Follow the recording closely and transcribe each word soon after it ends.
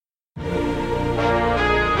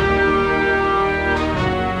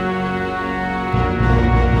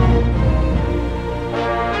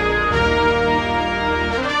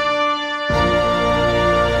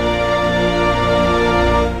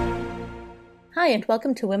Hi, and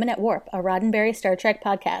welcome to Women at Warp, a Roddenberry Star Trek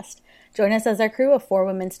podcast. Join us as our crew of 4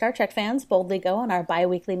 women Star Trek fans boldly go on our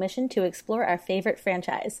bi-weekly mission to explore our favorite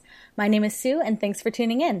franchise. My name is Sue, and thanks for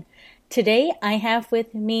tuning in. Today, I have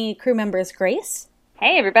with me crew members Grace.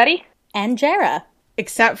 Hey, everybody. And Jara.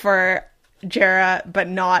 Except for Jara, but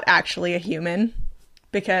not actually a human,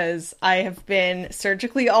 because I have been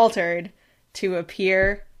surgically altered to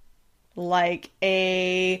appear like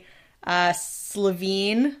a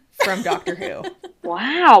Slovene from Doctor Who.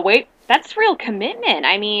 Wow, wait, that's real commitment.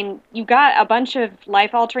 I mean, you got a bunch of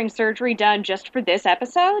life-altering surgery done just for this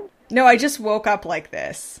episode? No, I just woke up like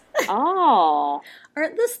this. Oh.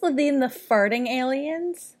 Aren't the Slovene the farting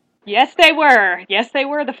aliens? Yes, they were. Yes, they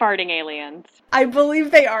were the farting aliens. I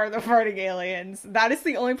believe they are the farting aliens. That is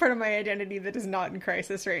the only part of my identity that is not in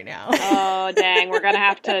crisis right now. Oh, dang, we're gonna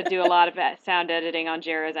have to do a lot of sound editing on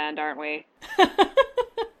Jara's end, aren't we?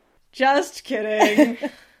 Just kidding.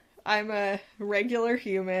 I'm a regular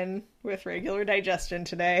human with regular digestion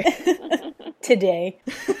today. Today.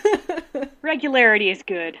 Regularity is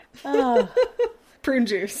good. Oh. Prune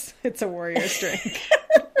juice. It's a warrior's drink.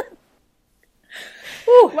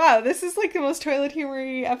 Wow, this is like the most toilet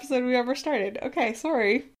humory episode we ever started. Okay,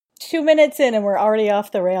 sorry. 2 minutes in and we're already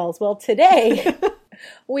off the rails. Well, today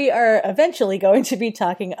we are eventually going to be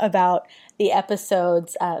talking about the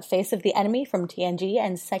episodes Face of the Enemy from TNG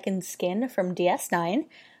and Second Skin from DS9.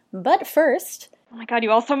 But first... Oh my god,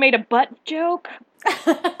 you also made a butt joke?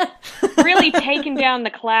 Really taking down the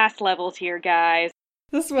class levels here, guys.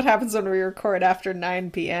 This is what happens when we record after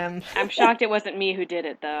 9 p.m. I'm shocked it wasn't me who did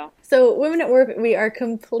it, though. So, Women at Warp, we are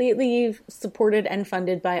completely supported and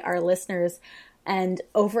funded by our listeners. And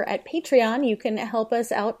over at Patreon, you can help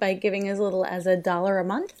us out by giving as little as $1 a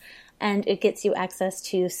month. And it gets you access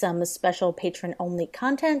to some special patron-only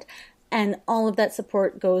content. And all of that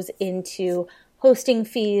support goes into hosting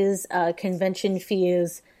fees, convention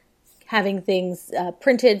fees, having things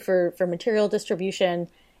printed for material distribution,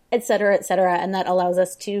 etc., etc., and that allows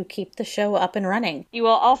us to keep the show up and running. You will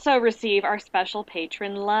also receive our special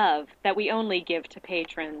patron love that we only give to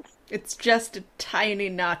patrons. It's just a tiny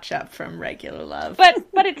notch up from regular love.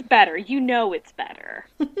 But it's better. You know it's better.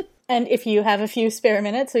 And if you have a few spare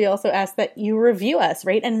minutes, we also ask that you review us,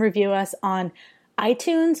 rate and review us on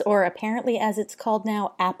iTunes, or apparently as it's called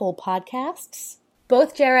now, Apple Podcasts.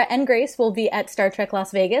 Both Jara and Grace will be at Star Trek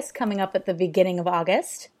Las Vegas coming up at the beginning of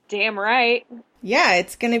August. Damn right. Yeah,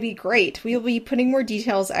 it's going to be great. We'll be putting more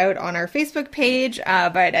details out on our Facebook page,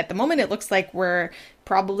 but at the moment it looks like we're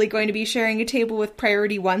probably going to be sharing a table with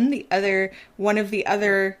Priority One, one of the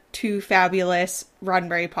other 2 fabulous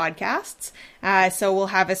Roddenberry podcasts. So we'll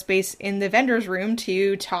have a space in the vendor's room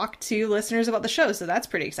to talk to listeners about the show, so that's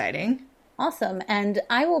pretty exciting. Awesome. And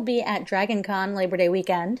I will be at Dragon Con Labor Day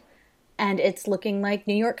weekend, and it's looking like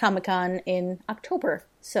New York Comic Con in October.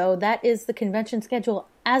 So that is the convention schedule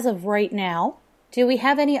as of right now. Do we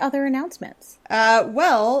have any other announcements?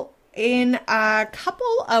 Well, in a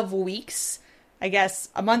couple of weeks, I guess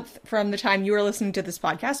a month from the time you are listening to this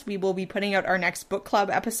podcast, we will be putting out our next book club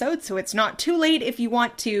episode. So it's not too late if you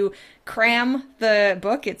want to cram the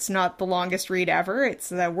book. It's not the longest read ever. It's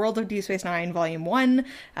The World of Deep Space Nine, Volume 1,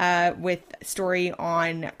 with a story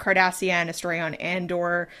on Cardassian, a story on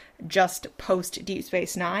Andor, just post Deep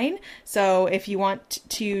Space Nine. So if you want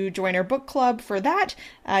to join our book club for that,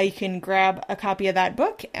 you can grab a copy of that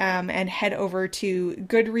book and head over to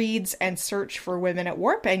Goodreads and search for Women at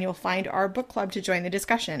Warp, and you'll find our book club to join the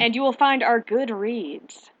discussion. And you will find our good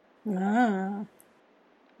reads. Ah.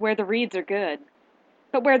 Where the reads are good.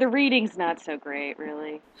 But where the reading's not so great,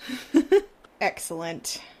 really.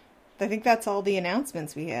 Excellent. I think that's all the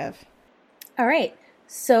announcements we have. All right.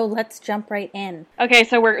 So let's jump right in. Okay,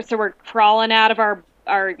 so we're crawling out of our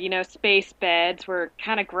space beds. We're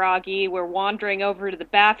kind of groggy. We're wandering over to the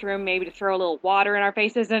bathroom, maybe to throw a little water in our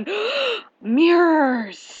faces, and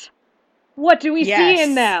mirrors! What do we see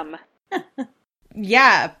in them?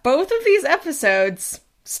 Yeah, both of these episodes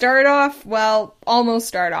almost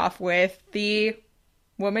start off with the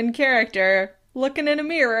woman character looking in a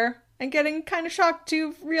mirror and getting kind of shocked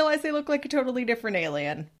to realize they look like a totally different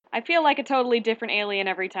alien. I feel like a totally different alien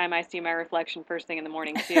every time I see my reflection first thing in the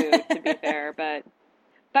morning, too, to be fair. But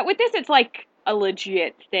with this, it's like a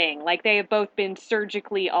legit thing. Like, they have both been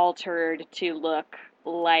surgically altered to look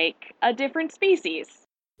like a different species.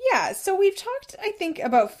 Yeah, so we've talked, I think,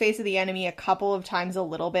 about Face of the Enemy a couple of times a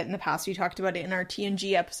little bit in the past. We talked about it in our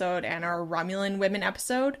TNG episode and our Romulan Women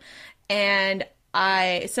episode. And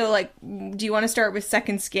do you want to start with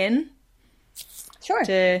Second Skin? Sure.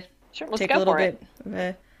 Sure, let's take go a little for bit it. of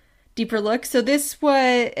a deeper look. So this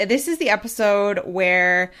is the episode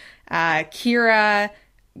where Kira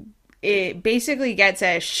it basically gets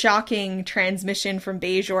a shocking transmission from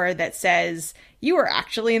Bajor that says, "You were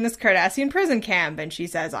actually in this Cardassian prison camp." And she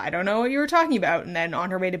says, "I don't know what you were talking about." And then on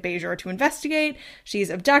her way to Bajor to investigate, she's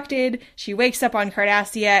abducted. She wakes up on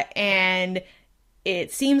Cardassia, and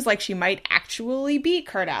it seems like she might actually be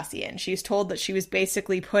Cardassian. She's told that she was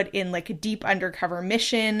basically put in like a deep undercover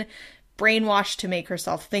mission, brainwashed to make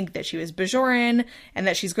herself think that she was Bajoran, and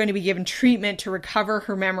that she's going to be given treatment to recover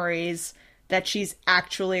her memories, that she's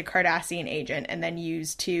actually a Cardassian agent, and then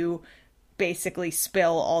used to basically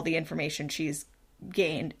spill all the information she's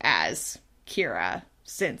gained as Kira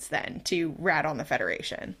since then to rat on the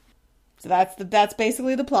Federation. So that's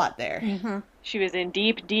basically the plot there. Mm-hmm. She was in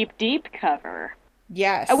deep, deep, deep cover.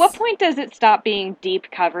 Yes. At what point does it stop being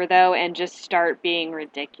deep cover, though, and just start being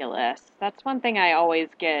ridiculous? That's one thing I always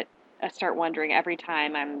start wondering every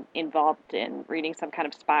time I'm involved in reading some kind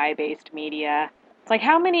of spy-based media. It's like,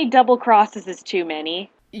 how many double crosses is too many?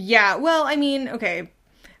 Yeah, well, I mean, okay.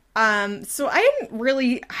 So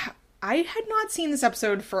I had not seen this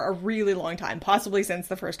episode for a really long time, possibly since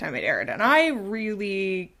the first time it aired, and I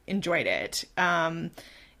really enjoyed it. And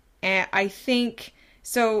I think,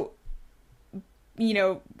 so, you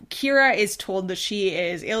know, Kira is told that she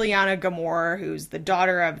is Ileana Gamor, who's the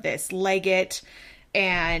daughter of this legate,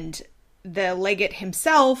 and the legate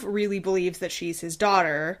himself really believes that she's his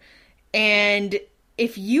daughter. And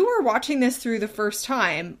if you were watching this through the first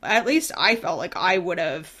time, at least I felt like I would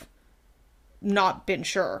have not been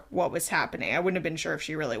sure what was happening. I wouldn't have been sure if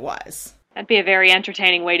she really was. That'd be a very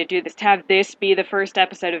entertaining way to do this, to have this be the first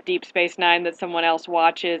episode of Deep Space Nine that someone else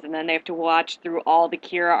watches, and then they have to watch through all the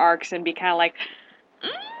Kira arcs and be kind of like,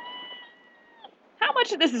 how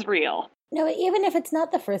much of this is real? No, even if it's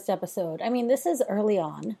not the first episode. I mean, this is early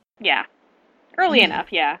on. Yeah. Early enough,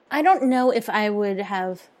 yeah. I don't know if I would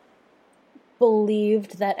have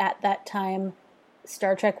believed that at that time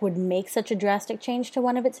Star Trek would make such a drastic change to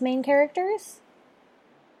one of its main characters.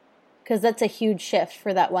 Because that's a huge shift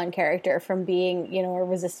for that one character, from being, you know, a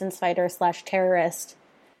resistance fighter / terrorist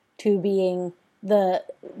to being the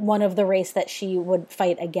one of the race that she would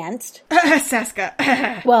fight against.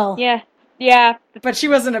 Seska. Well, yeah. But she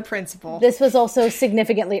wasn't a principal. This was also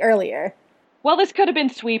significantly earlier. Well, this could have been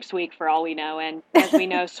Sweeps Week for all we know, and as we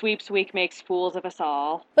know, Sweeps Week makes fools of us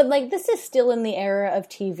all. But, like, this is still in the era of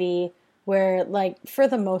TV where, like, for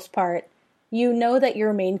the most part, you know that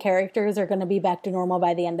your main characters are going to be back to normal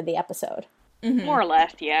by the end of the episode. Mm-hmm. More or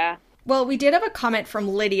less, yeah. Well, we did have a comment from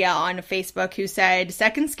Lydia on Facebook who said,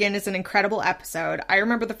 "Second Skin is an incredible episode. I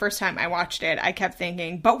remember the first time I watched it, I kept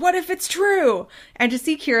thinking, but what if it's true?" And to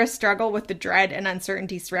see Kira struggle with the dread and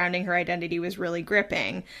uncertainty surrounding her identity was really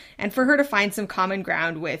gripping. And for her to find some common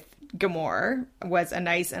ground with Gamor was a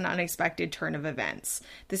nice and unexpected turn of events.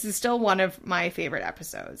 This is still one of my favorite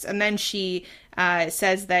episodes. And then she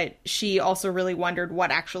says that she also really wondered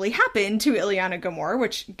what actually happened to Ileana Gamor,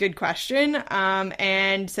 which, good question,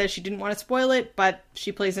 and says she didn't want to spoil it, but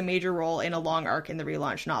she plays a major role in a long arc in the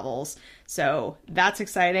relaunch novels. So that's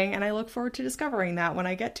exciting, and I look forward to discovering that when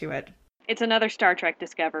I get to it. It's another Star Trek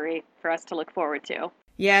discovery for us to look forward to.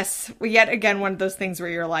 Yes, yet again, one of those things where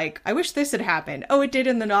you're like, I wish this had happened. Oh, it did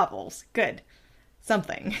in the novels. Good.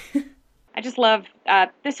 Something. I just love,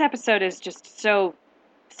 this episode is just so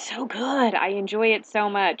good. I enjoy it so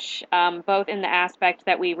much, both in the aspect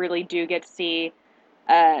that we really do get to see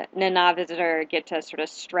Nana Visitor get to sort of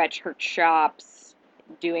stretch her chops,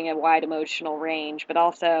 doing a wide emotional range, but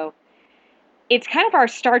also it's kind of our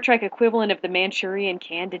Star Trek equivalent of the Manchurian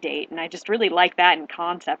Candidate, and I just really like that in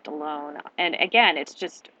concept alone. And again, it's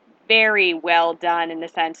just very well done in the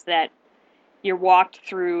sense that you're walked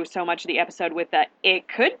through so much of the episode with that it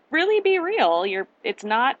could really be real. It's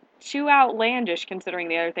not too outlandish considering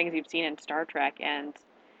the other things you've seen in Star Trek, and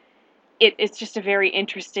it's just a very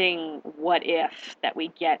interesting what if that we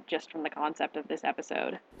get just from the concept of this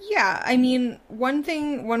episode. Yeah, I mean, one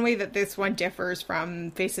way that this one differs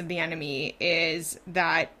from Face of the Enemy is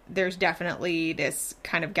that there's definitely this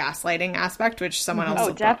kind of gaslighting aspect, which someone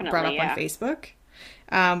else brought up on Facebook,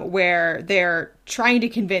 where they're trying to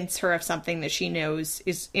convince her of something that she knows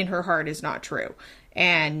is in her heart is not true.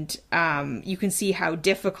 And you can see how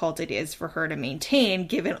difficult it is for her to maintain,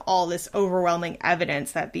 given all this overwhelming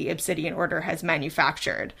evidence that the Obsidian Order has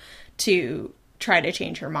manufactured to try to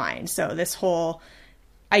change her mind. So this whole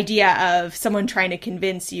idea of someone trying to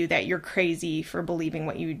convince you that you're crazy for believing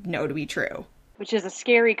what you know to be true. Which is a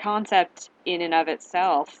scary concept in and of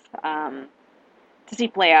itself to see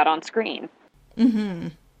play out on screen. Mm-hmm.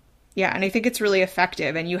 Yeah, and I think it's really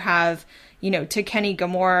effective. And you have, Tekeni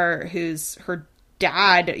Gamor, who's her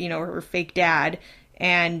dad, her fake dad,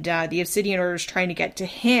 and the Obsidian Order is trying to get to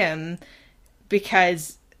him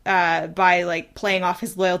because by like playing off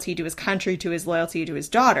his loyalty to his country, to his loyalty to his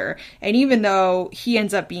daughter. And even though he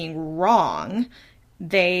ends up being wrong,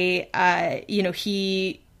 they,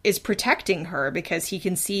 he is protecting her because he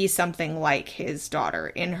can see something like his daughter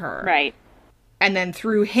in her. Right. And then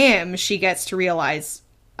through him, she gets to realize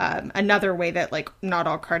another way that, like, not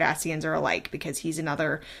all Cardassians are alike, because he's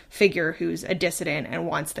another figure who's a dissident and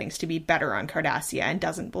wants things to be better on Cardassia and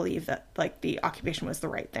doesn't believe that, like, the occupation was the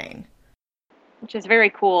right thing. Which is very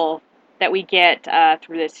cool that we get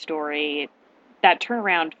through this story, that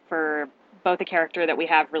turnaround for both a character that we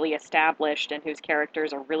have really established and whose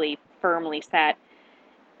characters are really firmly set.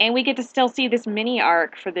 And we get to still see this mini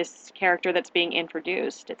arc for this character that's being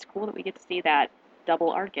introduced. It's cool that we get to see that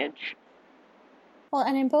double arcage. Well,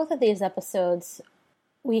 and in both of these episodes,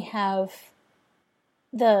 we have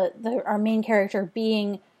our main character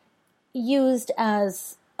being used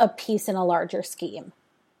as a piece in a larger scheme,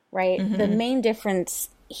 right? Mm-hmm. The main difference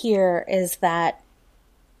here is that,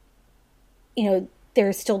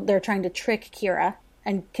 they're trying to trick Kira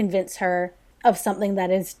and convince her of something that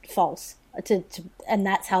is false. And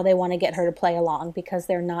that's how they want to get her to play along, because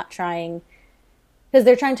they're trying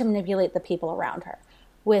to manipulate the people around her.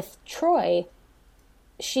 With Troy,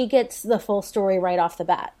 she gets the full story right off the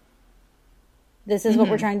bat. This is what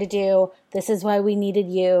we're trying to do. This is why we needed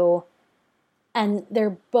you. And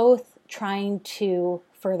they're both trying to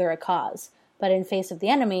further a cause. But in Face of the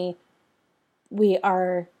Enemy, we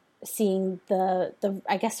are seeing the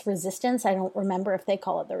I guess, resistance. I don't remember if they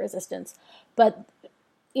call it the resistance. But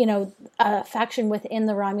a faction within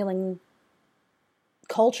the Romulan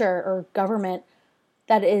culture or government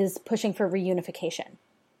that is pushing for reunification.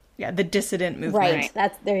 Yeah, the dissident movement.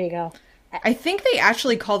 Right, there you go. I think they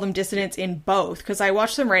actually call them dissidents in both, because I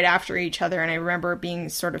watched them right after each other, and I remember being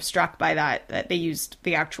sort of struck by that they used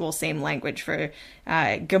the actual same language for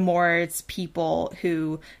Gamorre's people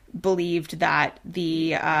who believed that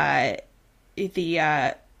the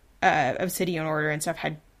Obsidian Order and stuff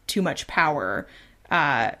had too much power,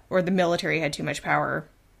 or the military had too much power.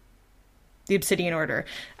 The Obsidian Order,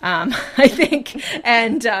 I think,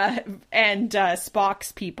 and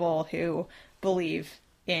Spock's people who believe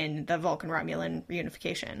in the Vulcan-Romulan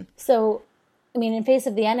reunification. So, in Face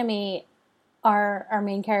of the Enemy, our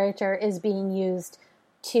main character is being used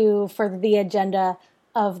to further the agenda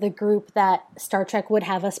of the group that Star Trek would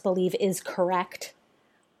have us believe is correct,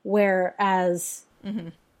 whereas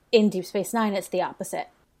in Deep Space Nine, it's the opposite.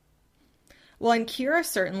 Well, and Kira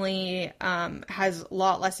certainly has a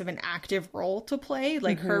lot less of an active role to play.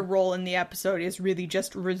 Like, her role in the episode is really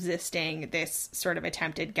just resisting this sort of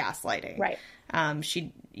attempted gaslighting. Right.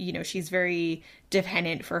 She's very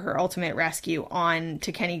dependent for her ultimate rescue on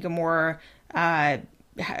Tekeni Gamorre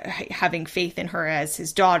having faith in her as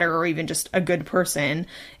his daughter, or even just a good person,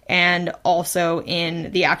 and also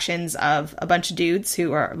in the actions of a bunch of dudes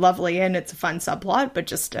who are lovely, and it's a fun subplot, but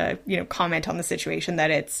just comment on the situation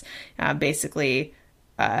that it's basically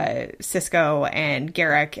Sisko and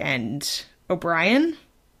Garrick and O'Brien.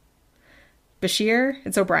 Bashir?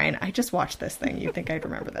 It's O'Brien. I just watched this thing. You'd think I'd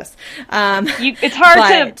remember this. It's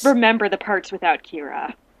hard to remember the parts without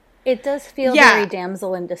Kira. It does feel very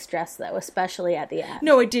damsel in distress, though, especially at the end.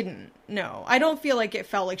 No, it didn't. No. I don't feel like it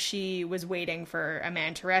felt like she was waiting for a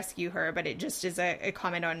man to rescue her, but it just is a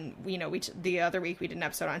comment on, the other week we did an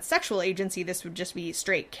episode on sexual agency. This would just be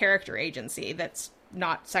straight character agency. That's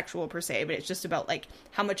not sexual per se, but it's just about, like,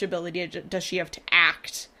 how much ability does she have to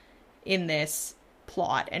act in this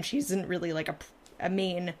plot, and she isn't really, like, a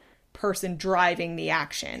main person driving the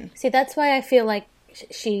action. See, that's why I feel like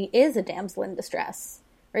she is a damsel in distress.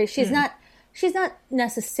 Right? She's not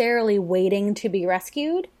necessarily waiting to be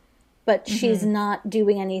rescued, but she's not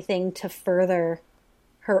doing anything to further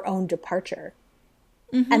her own departure.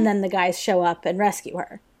 And then the guys show up and rescue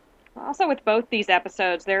her. Also, with both these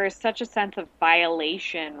episodes, there is such a sense of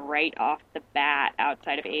violation right off the bat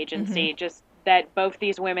outside of agency, just that both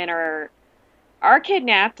these women are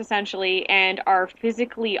kidnapped, essentially, and are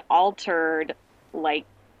physically altered, like,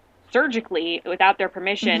 surgically, without their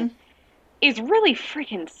permission. Is really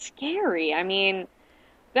freaking scary. I mean,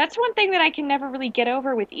 that's one thing that I can never really get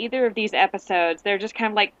over with either of these episodes. They're just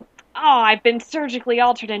kind of like, oh, I've been surgically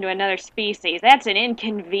altered into another species. That's an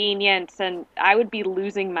inconvenience, and I would be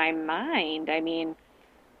losing my mind. I mean,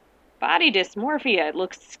 body dysmorphia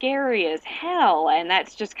looks scary as hell, and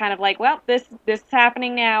that's just kind of like, well, this is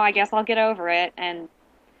happening now. I guess I'll get over it. And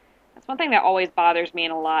that's one thing that always bothers me in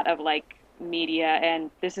a lot of, like, media, and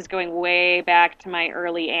this is going way back to my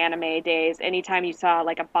early anime days. Anytime you saw,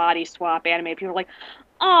 like, a body swap anime, people were like,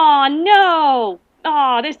 oh no,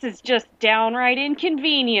 oh, this is just downright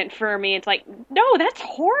inconvenient for me. It's like, no, that's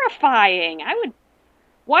horrifying.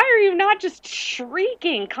 Why are you not just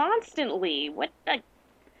shrieking constantly? What the?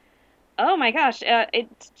 Oh my gosh,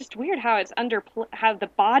 it's just weird how it's how the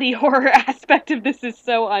body horror aspect of this is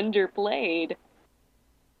so underplayed.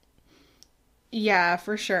 Yeah,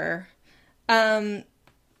 for sure. Can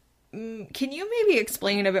you maybe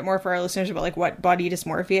explain a bit more for our listeners about like what body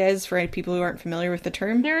dysmorphia is for people who aren't familiar with the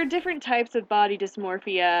term? There are different types of body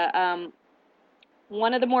dysmorphia.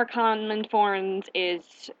 One of the more common forms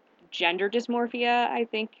is gender dysmorphia, I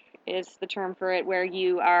think is the term for it, where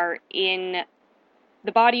you are in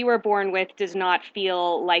the body you were born with does not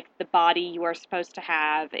feel like the body you are supposed to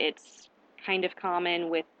have. It's kind of common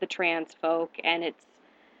with the trans folk, and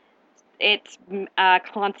it's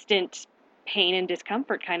constant pain and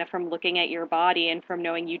discomfort kind of from looking at your body and from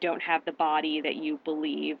knowing you don't have the body that you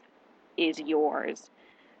believe is yours.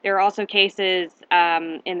 There are also cases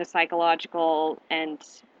in the psychological and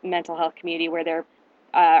mental health community where there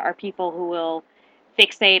are people who will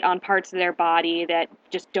fixate on parts of their body that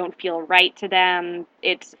just don't feel right to them.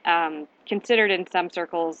 It's considered in some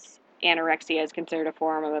circles, anorexia is considered a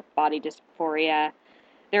form of body dysphoria.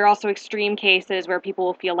 There are also extreme cases where people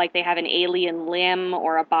will feel like they have an alien limb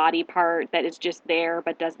or a body part that is just there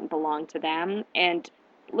but doesn't belong to them. And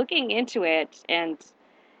looking into it, and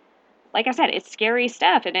like I said, it's scary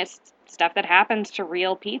stuff, and it's stuff that happens to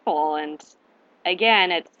real people. And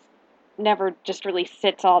again, it's never just really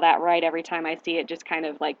sits all that right every time I see it, just kind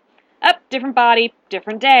of like, different body,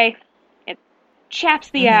 different day. It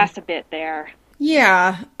chaps the ass a bit there.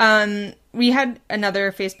 Yeah. We had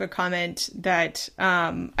another Facebook comment that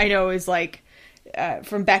I know is like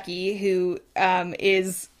from Becky, who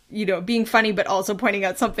is, being funny, but also pointing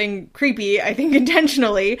out something creepy, I think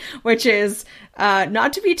intentionally, which is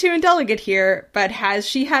not to be too indelicate here, but has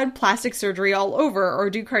she had plastic surgery all over, or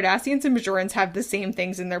do Cardassians and Bajorans have the same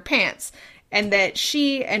things in their pants? And that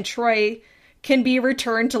she and Troy can be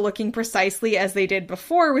returned to looking precisely as they did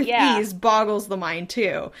before with ease boggles the mind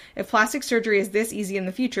too. If plastic surgery is this easy in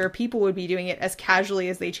the future, people would be doing it as casually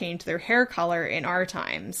as they change their hair color in our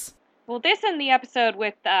times. Well, this and the episode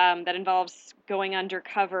with that involves going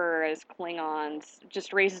undercover as Klingons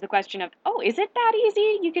just raises the question of, is it that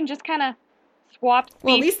easy? You can just kind of swap species.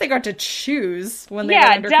 Well, at least they got to choose when they went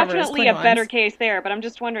undercover as Klingons. Yeah, definitely a better case there, but I'm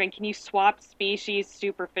just wondering, can you swap species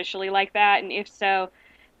superficially like that? And if so,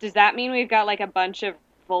 does that mean we've got like a bunch of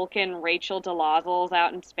Vulcan Rachel Dolezals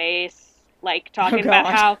out in space, like talking about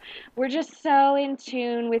how we're just so in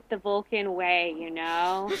tune with the Vulcan way,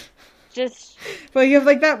 Just well, you have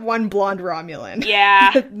like that one blonde Romulan.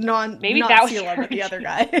 Yeah, maybe not that was Sela, but the other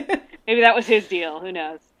guy. Maybe that was his deal. Who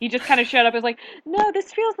knows? He just kind of showed up and was like, "No,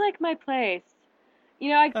 this feels like my place."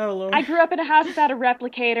 I grew up in a house without a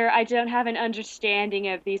replicator. I don't have an understanding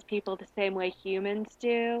of these people the same way humans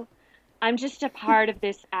do. I'm just a part of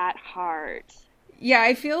this at heart. Yeah,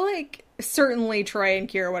 I feel like certainly Troy and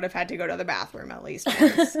Kira would have had to go to the bathroom at least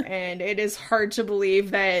once, and it is hard to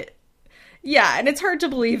believe that. Yeah, and it's hard to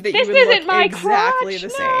believe that this you would look my exactly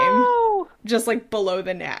crotch, the no! same. Just like below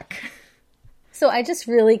the neck. So I just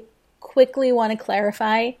really quickly want to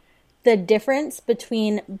clarify the difference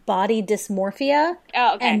between body dysmorphia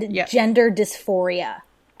and gender dysphoria.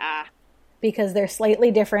 Because they're slightly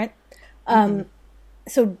different.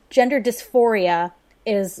 So gender dysphoria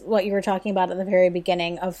is what you were talking about at the very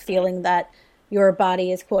beginning of feeling that your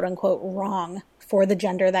body is quote unquote wrong for the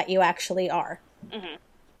gender that you actually are. Mm-hmm.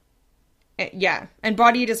 Yeah, and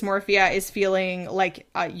body dysmorphia is feeling like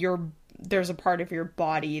there's a part of your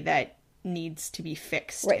body that needs to be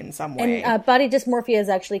fixed in some way. And body dysmorphia is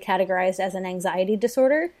actually categorized as an anxiety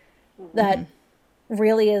disorder that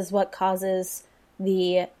really is what causes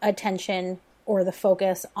the attention or the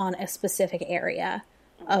focus on a specific area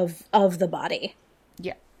of the body.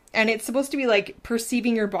 Yeah. And it's supposed to be like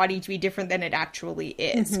perceiving your body to be different than it actually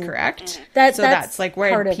is, correct? That's like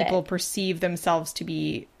where people perceive themselves to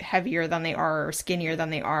be heavier than they are or skinnier than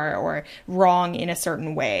they are or wrong in a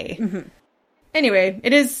certain way. Anyway,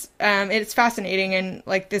 it's fascinating, and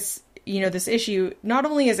like this, this issue, not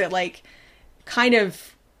only is it like kind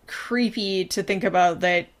of creepy to think about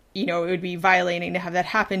that, it would be violating to have that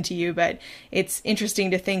happen to you, but it's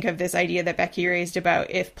interesting to think of this idea that Becky raised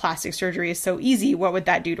about if plastic surgery is so easy, what would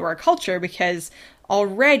that do to our culture? Because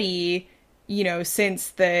already, since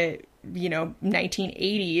the,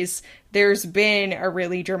 1980s, there's been a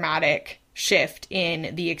really dramatic shift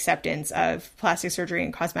in the acceptance of plastic surgery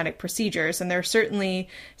and cosmetic procedures. And there are certainly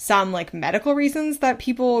some like medical reasons that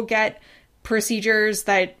people get procedures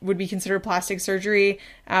that would be considered plastic surgery,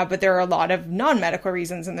 but there are a lot of non-medical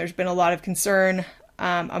reasons, and there's been a lot of concern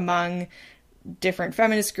among different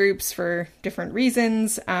feminist groups for different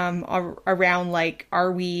reasons around like,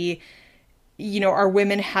 are we are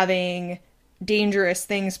women having dangerous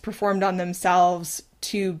things performed on themselves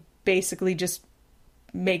to basically just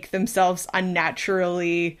make themselves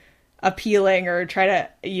unnaturally appealing or try to,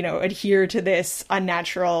 adhere to this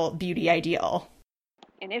unnatural beauty ideal.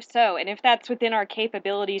 And if so, and if that's within our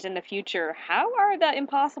capabilities in the future, how are the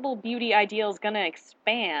impossible beauty ideals going to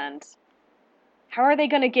expand? How are they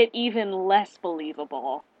going to get even less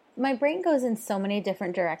believable? My brain goes in so many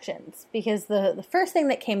different directions because the first thing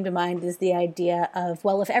that came to mind is the idea of,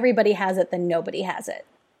 well, if everybody has it, then nobody has it.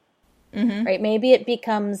 Mm-hmm. Right? Maybe it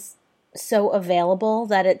becomes so available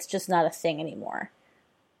that it's just not a thing anymore.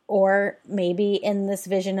 Or maybe in this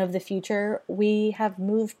vision of the future, we have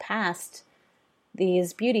moved past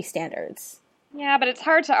these beauty standards. Yeah, but it's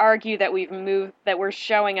hard to argue that we're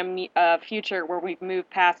showing a future where we've moved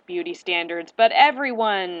past beauty standards, but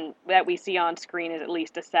everyone that we see on screen is at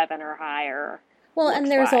least a 7 or higher. Well,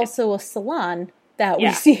 and there's also a salon that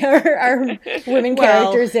we see our women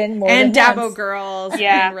characters in more and than Dabo once. Girls,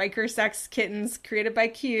 and Riker Sex Kittens created by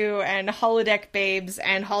Q, and holodeck babes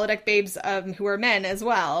who are men as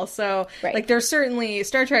well. So, there's certainly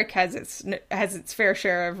Star Trek has its fair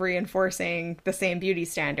share of reinforcing the same beauty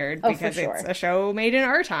standard because it's a show made in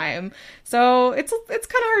our time. So it's kind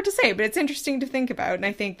of hard to say, but it's interesting to think about, and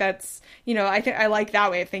I think that's I like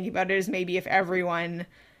that way of thinking about it. Is maybe if everyone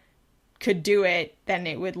could do it, then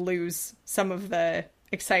it would lose some of the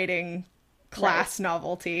exciting class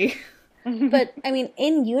novelty. But, I mean,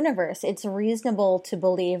 in universe, it's reasonable to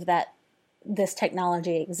believe that this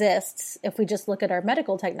technology exists. If we just look at our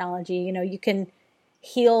medical technology, you can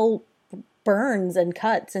heal burns and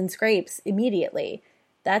cuts and scrapes immediately.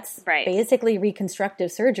 That's basically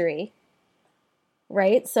reconstructive surgery,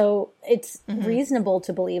 right? So it's reasonable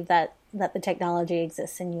to believe that the technology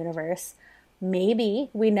exists in universe.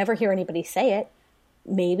 Maybe we never hear anybody say it.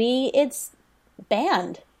 Maybe it's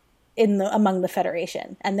banned among the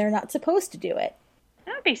Federation, and they're not supposed to do it.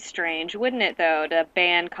 That would be strange, wouldn't it, though, to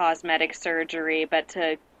ban cosmetic surgery, but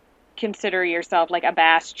to consider yourself like a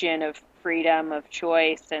bastion of freedom of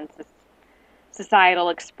choice and societal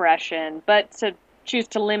expression, but to choose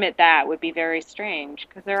to limit that would be very strange,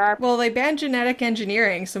 because there are... Well, they banned genetic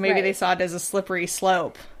engineering, so maybe they saw it as a slippery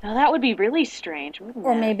slope. Now, that would be really strange, wouldn't it?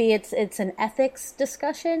 Or maybe it's an ethics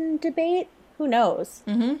discussion debate. Who knows?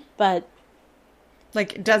 Mm-hmm. But...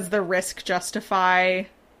 does the risk justify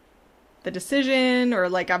the decision, or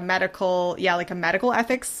a medical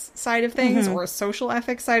ethics side of things, or a social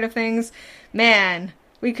ethics side of things? Man...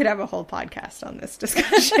 We could have a whole podcast on this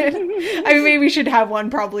discussion. I mean, maybe we should have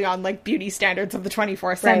one probably on, beauty standards of the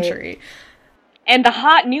 24th century. And the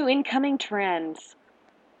hot new incoming trends.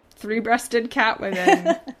 3-breasted cat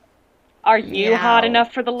women. Are you hot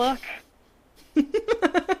enough for the look?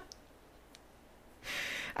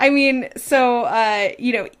 I mean, so,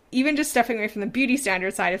 even just stepping away from the beauty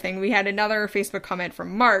standard side of thing, we had another Facebook comment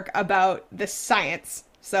from Mark about the science.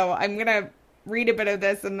 So I'm going to read a bit of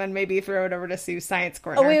this and then maybe throw it over to Sue's Science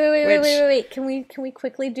Corner. Oh, wait. Can we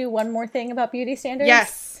quickly do one more thing about beauty standards?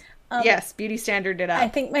 Yes. Yes, beauty standard it up. I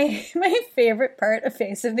think my favorite part of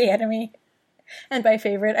Face of the Enemy, and by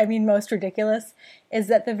favorite, I mean most ridiculous,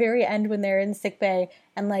 is at the very end when they're in sickbay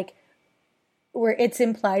and where it's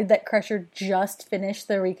implied that Crusher just finished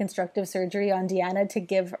the reconstructive surgery on Deanna to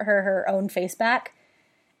give her own face back.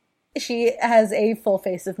 She has a full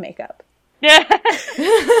face of makeup.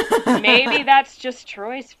 Maybe that's just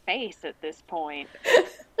Troy's face at this point.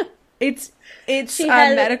 It's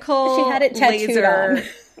medical. She had it tattooed laser,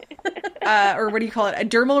 or what do you call it? A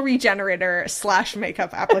dermal regenerator /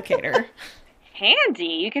 makeup applicator. Handy.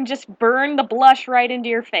 You can just burn the blush right into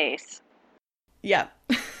your face. Yep.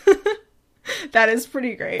 That is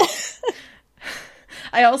pretty great.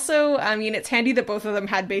 I also, it's handy that both of them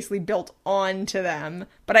had basically built onto them,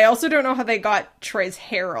 but I also don't know how they got Troy's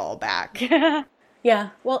hair all back. Yeah,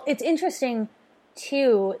 well, it's interesting,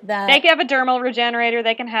 too, that... They can have a dermal regenerator,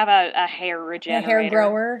 they can have a hair regenerator. A hair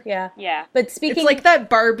grower, yeah. Yeah. But speaking... It's like that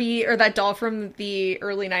Barbie, or that doll from the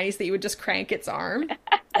early 90s that you would just crank its arm,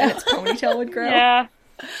 and its ponytail would grow. Yeah.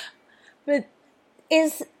 But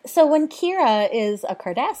so when Kira is a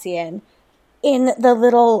Cardassian, in the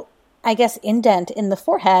little... I guess, indent in the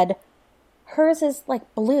forehead, hers is,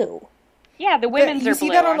 blue. Yeah, the women's are blue. You see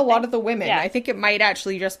that on a lot of the women. Yeah. I think it might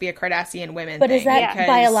actually just be a Cardassian women But thing. Is that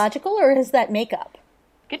biological, or is that makeup?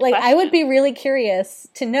 Good question. I would be really curious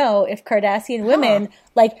to know if Cardassian women,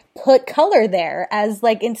 put color there as,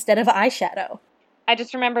 instead of eyeshadow. I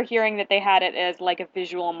just remember hearing that they had it as, a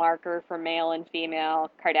visual marker for male and female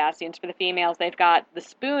Cardassians. For the females, they've got the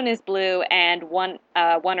spoon is blue, and one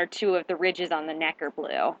or two of the ridges on the neck are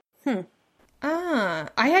blue. I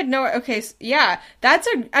had no, okay, yeah, that's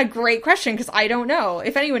a great question, because I don't know.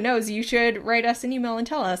 If anyone knows, you should write us an email and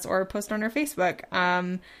tell us, or post on our Facebook.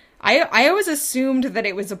 I always assumed that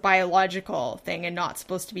it was a biological thing and not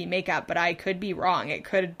supposed to be makeup, but I could be wrong. It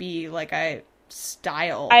could be like a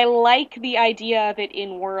style. I like the idea of it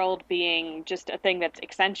in world being just a thing that's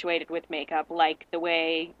accentuated with makeup, like the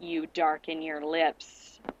way you darken your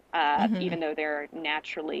lips, even though they're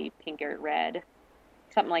naturally pink or red.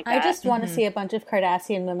 Something like that. I just want to see a bunch of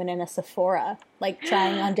Cardassian women in a Sephora, like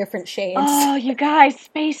trying on different shades. Oh, you guys,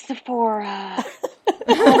 Space Sephora.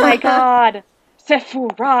 Oh my god.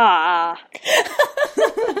 Sephora.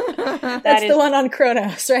 That's the one on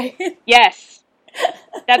Kronos, right? Yes.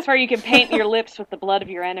 That's where you can paint your lips with the blood of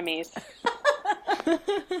your enemies.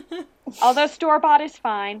 Although store-bought is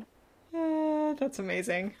fine. That's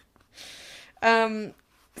amazing.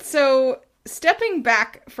 So, stepping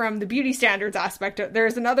back from the beauty standards aspect,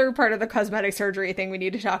 there's another part of the cosmetic surgery thing we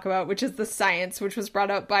need to talk about, which is the science, which was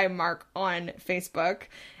brought up by Mark on Facebook.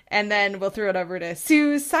 And then we'll throw it over to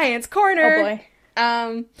Sue's Science Corner.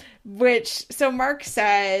 Oh boy. So Mark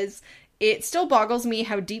says, it still boggles me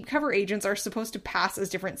how deep cover agents are supposed to pass as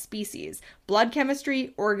different species. Blood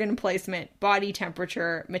chemistry, organ placement, body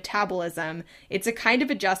temperature, metabolism. It's a kind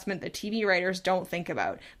of adjustment that TV writers don't think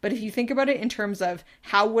about. But if you think about it in terms of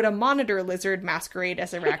how would a monitor lizard masquerade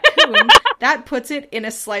as a raccoon, that puts it in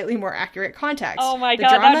a slightly more accurate context. Oh my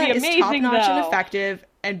god, that'd be amazing, the drama is top-notch though. and effective,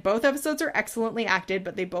 and both episodes are excellently acted,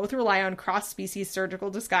 but they both rely on cross-species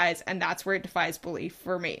surgical disguise, and that's where it defies belief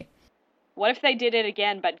for me. What if they did it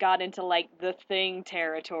again, but got into, like, the Thing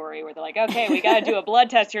territory, where they're like, okay, we gotta do a blood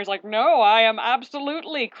test here. It's like, no, I am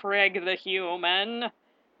absolutely Craig the human.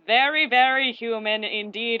 Very, very human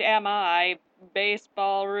indeed am I.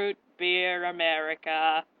 Baseball root beer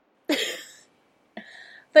America.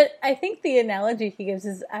 But I think the analogy he gives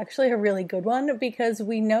is actually a really good one, because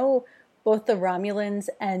we know both the Romulans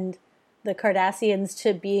and the Cardassians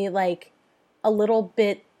to be, like, a little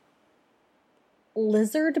bit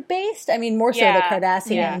lizard-based. I mean, more so the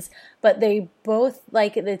Cardassians, but they both,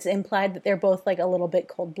 like, it's implied that they're both, like, a little bit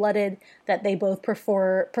cold-blooded, that they both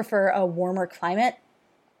prefer a warmer climate,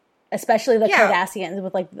 especially the Cardassians,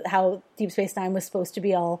 with, like, how Deep Space Nine was supposed to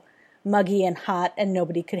be all muggy and hot and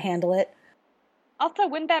nobody could handle it. Also,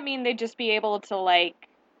 wouldn't that mean they'd just be able to, like,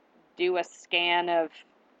 do a scan of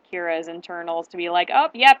Kira's internals to be like, oh,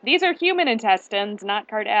 yep, these are human intestines, not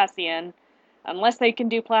Cardassian. Unless they can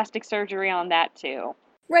do plastic surgery on that, too.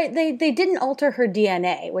 Right, they didn't alter her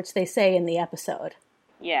DNA, which they say in the episode.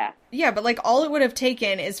 Yeah. Yeah, but, like, all it would have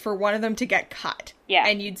taken is for one of them to get cut. Yeah.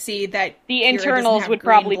 And you'd see that the Kira internals would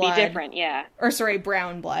probably be different, yeah. Or, sorry,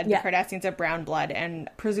 brown blood. Yeah. The Cardassians have brown blood, and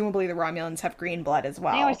presumably the Romulans have green blood as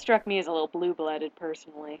well. They always struck me as a little blue-blooded,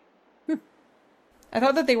 personally. I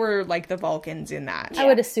thought that they were like the Vulcans in that. I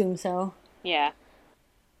would assume so. Yeah.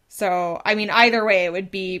 So, I mean, either way, it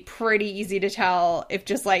would be pretty easy to tell if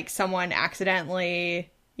just, like, someone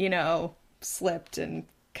accidentally, you know, slipped and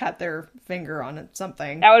cut their finger on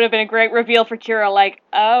something. That would have been a great reveal for Kira, like,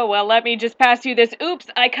 oh, well, let me just pass you this. Oops,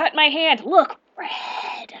 I cut my hand. Look,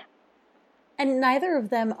 red. And neither of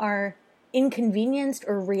them are inconvenienced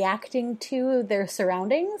or reacting to their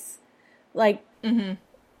surroundings. Like,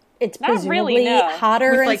 it's Not presumably really, no.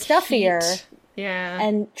 hotter With, and like, stuffier. heat. Yeah.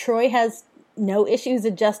 And Troy has no issues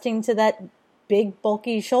adjusting to that big,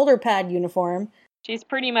 bulky shoulder pad uniform. She's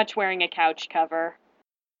pretty much wearing a couch cover.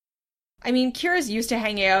 I mean, Kira's used to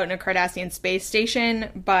hanging out in a Cardassian space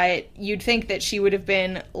station, but you'd think that she would have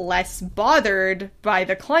been less bothered by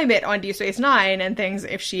the climate on Deep Space Nine and things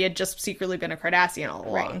if she had just secretly been a Cardassian all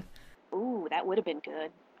along. Right. Ooh, that would have been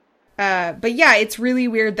good. But yeah, it's really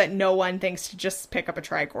weird that no one thinks to just pick up a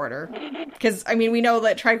tricorder. Because, I mean, we know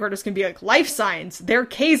that tricorders can be, like, life signs. They're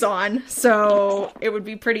Kazon, so it would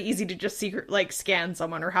be pretty easy to just scan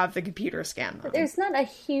someone or have the computer scan them. But there's not a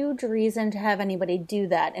huge reason to have anybody do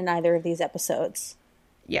that in either of these episodes.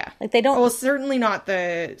 Yeah. Like, they don't... Well, certainly not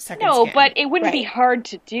the second No, scan. but it wouldn't be Right. hard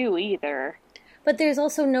to do either. But there's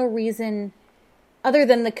also no reason, other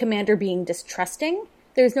than the commander being distrusting,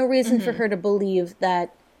 there's no reason for her to believe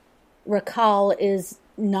that Rakal is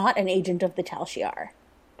not an agent of the Tal Shiar.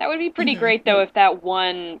 That would be pretty great, though, if that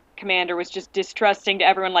one commander was just distrusting to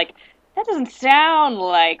everyone, like, that doesn't sound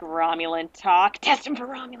like Romulan talk. Test him for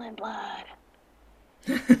Romulan blood.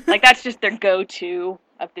 Like, that's just their go-to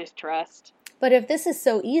of distrust. But if this is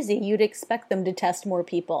so easy, you'd expect them to test more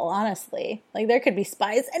people, honestly. Like, there could be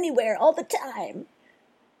spies anywhere, all the time.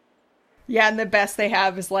 Yeah, and the best they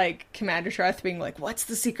have is, like, Commander Shrath being like, what's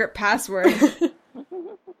the secret password?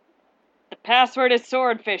 The password is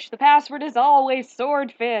swordfish. The password is always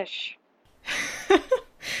swordfish.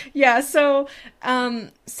 Yeah, so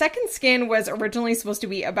Second Skin was originally supposed to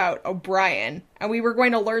be about O'Brien, and we were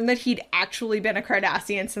going to learn that he'd actually been a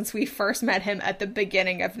Cardassian since we first met him at the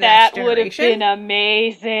beginning of the Next Generation. That would have been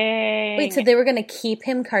amazing. Wait, so they were going to keep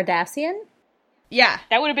him Cardassian? Yeah.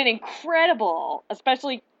 That would have been incredible,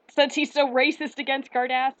 especially since he's so racist against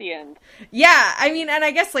Cardassians. Yeah, I mean, and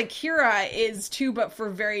I guess, like, Kira is too, but for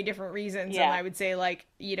very different reasons. Yeah. And I would say, like,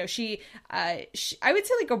 you know, I would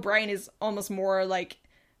say, like, O'Brien is almost more, like,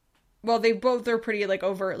 well, they're pretty, like,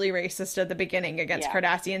 overtly racist at the beginning against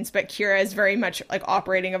Cardassians, but Kira is very much, like,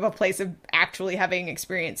 operating of a place of actually having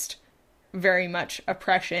experienced very much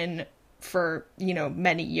oppression for, you know,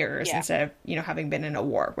 many years instead of, you know, having been in a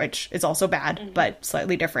war, which is also bad, but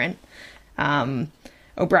slightly different.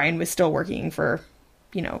 O'Brien was still working for,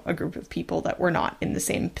 you know, a group of people that were not in the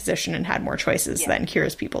same position and had more choices than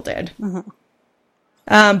Kira's people did.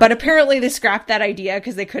 But apparently they scrapped that idea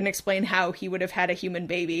because they couldn't explain how he would have had a human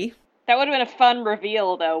baby. That would have been a fun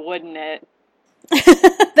reveal, though, wouldn't it?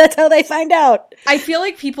 That's how they find out. I feel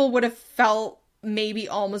like people would have felt maybe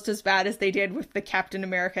almost as bad as they did with the Captain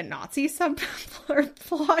America Nazi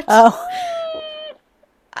subplot. Oh.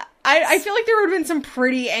 I feel like there would have been some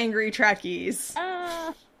pretty angry Trekkies.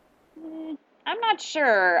 I'm not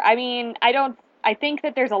sure. I mean, I think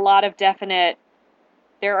that there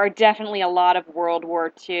are definitely a lot of World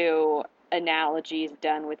War II analogies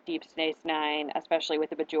done with Deep Space Nine, especially with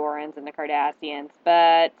the Bajorans and the Cardassians,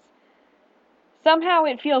 but somehow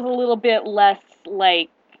it feels a little bit less like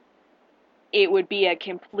it would be a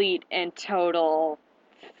complete and total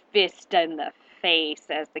fist in the face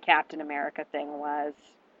as the Captain America thing was.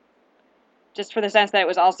 Just for the sense that it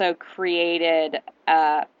was also created,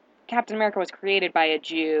 Captain America was created by a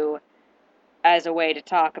Jew as a way to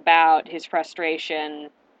talk about his frustration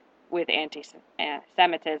with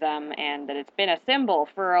anti-Semitism, and that it's been a symbol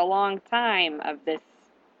for a long time of this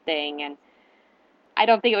thing, and I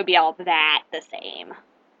don't think it would be all that the same.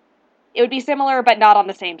 It would be similar, but not on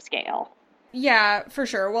the same scale. Yeah, for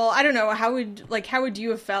sure. Well, I don't know, how would you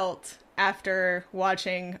have felt after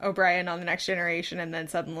watching O'Brien on The Next Generation, and then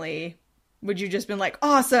suddenly, would you just been like,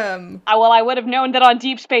 awesome? Well, I would have known that on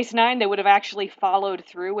Deep Space Nine they would have actually followed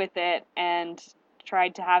through with it and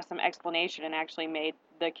tried to have some explanation and actually made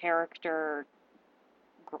the character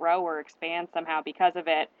grow or expand somehow because of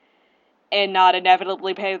it, and not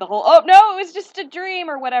inevitably pay the whole, oh no, it was just a dream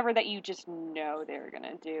or whatever that you just know they're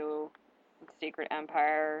gonna do with Secret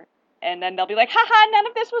Empire. And then they'll be like, haha, none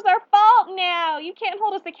of this was our fault now. You can't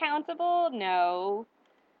hold us accountable. No.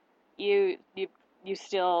 You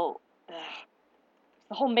still... Ugh.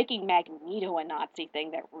 The whole making Magneto a Nazi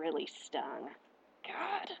thing that really stung.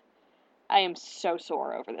 God. I am so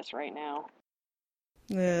sore over this right now.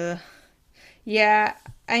 Yeah,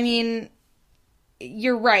 I mean,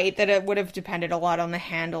 you're right that it would have depended a lot on the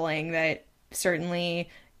handling, that certainly,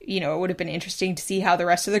 you know, it would have been interesting to see how the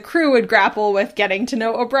rest of the crew would grapple with getting to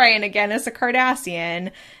know O'Brien again as a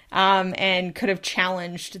Cardassian, and could have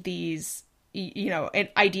challenged these, you know,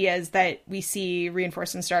 ideas that we see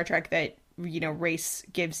reinforced in Star Trek that, you know, race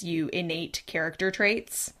gives you innate character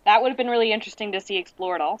traits. That would have been really interesting to see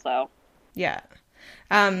explored also. Yeah.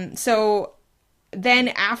 So then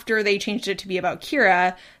after they changed it to be about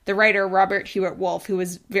Kira, the writer Robert Hewitt Wolfe, who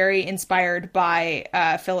was very inspired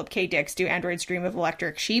by Philip K. Dick's Do Androids Dream of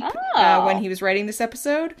Electric Sheep when he was writing this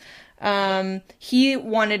episode, he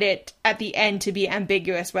wanted it at the end to be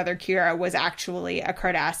ambiguous whether Kira was actually a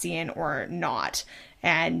Cardassian or not,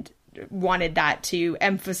 and wanted that to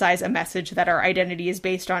emphasize a message that our identity is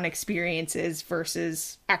based on experiences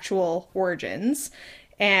versus actual origins.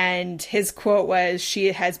 And his quote was,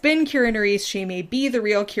 "She has been Kira Nerys, she may be the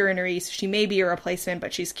real Kira Nerys, she may be a replacement,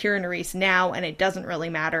 but she's Kira Nerys now, and it doesn't really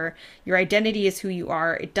matter. Your identity is who you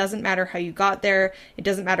are. It doesn't matter how you got there. It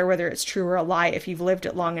doesn't matter whether it's true or a lie. If you've lived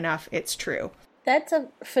it long enough, it's true." That's a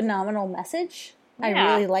phenomenal message. Yeah.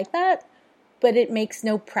 I really like that. But it makes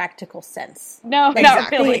no practical sense. No,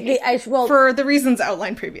 exactly. Not really. For the reasons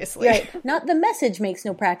outlined previously. Right. Not the message makes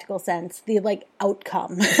no practical sense. The,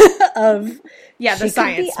 outcome of... Yeah, the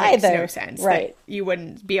science makes no sense. Right. That you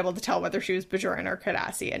wouldn't be able to tell whether she was Bajoran or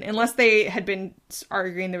Cardassian. Unless they had been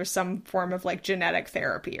arguing there was some form of, genetic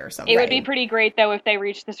therapy or something. It would be pretty great, though, if they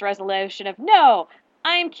reached this resolution of, no,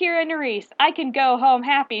 I'm Kira Nerys. I can go home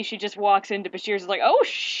happy. She just walks into Bashir's like, oh,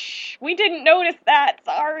 shh, we didn't notice that.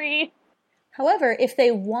 Sorry. However, if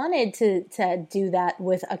they wanted to do that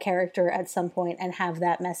with a character at some point and have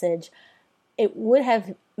that message, it would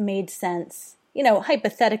have made sense,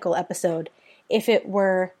 hypothetical episode, if it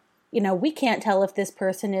were, we can't tell if this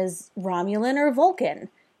person is Romulan or Vulcan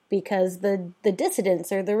because the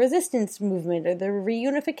dissidents or the resistance movement or the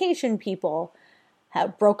reunification people,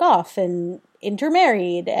 broke off and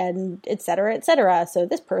intermarried and et cetera, et cetera. So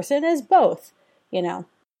this person is both, you know.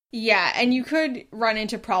 Yeah, and you could run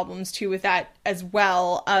into problems too with that as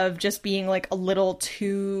well, of just being like a little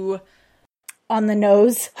too on the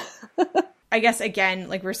nose. I guess, again,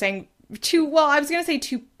 like we're saying, I was going to say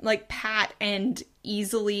too, like, pat and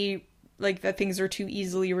easily, like, that things are too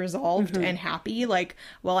easily resolved and happy. Like,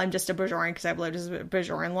 well, I'm just a Bajoran because I've lived as a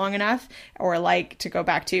Bajoran long enough. Or, like, to go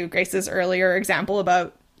back to Grace's earlier example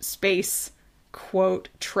about space, quote,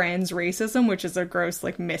 trans racism, which is a gross,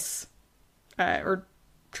 like, or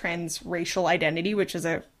transracial identity, which is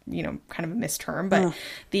a, you know, kind of a misterm. But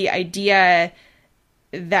the idea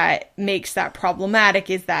that makes that problematic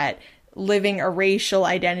is that living a racial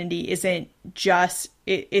identity isn't just,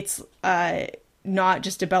 it's not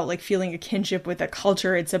just about like feeling a kinship with a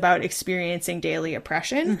culture, it's about experiencing daily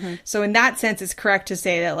oppression. So in that sense, it's correct to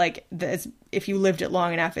say that like if you lived it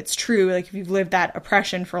long enough, it's true, like if you've lived that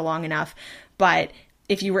oppression for long enough. But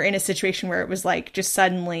if you were in a situation where it was like just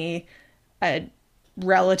suddenly a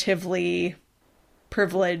relatively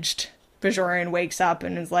privileged Bajoran wakes up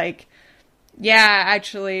and is like, yeah,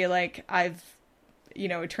 actually, like,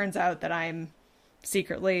 it turns out that I'm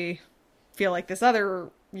secretly feel like this other,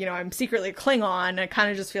 I'm secretly a Klingon, I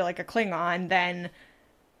kind of just feel like a Klingon, then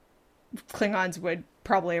Klingons would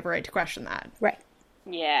probably have a right to question that. Right.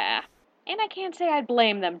 Yeah. And I can't say I'd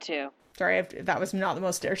blame them too. Sorry, that was not the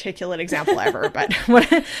most articulate example ever, but...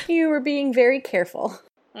 what? You were being very careful.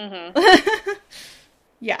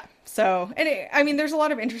 Yeah. So, there's a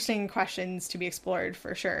lot of interesting questions to be explored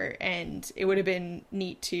for sure, and it would have been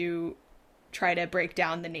neat to try to break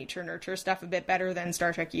down the nature-nurture stuff a bit better than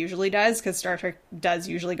Star Trek usually does, because Star Trek does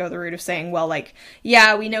usually go the route of saying, well, like,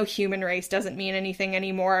 yeah, we know human race doesn't mean anything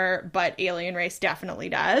anymore, but alien race definitely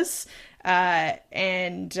does,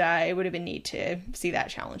 and it would have been neat to see that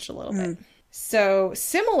challenged a little bit. So,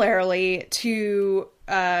 similarly to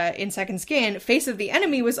in Second Skin, Face of the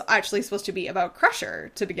Enemy was actually supposed to be about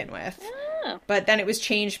Crusher to begin with. Oh. But then it was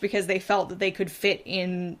changed because they felt that they could fit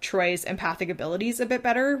in Troy's empathic abilities a bit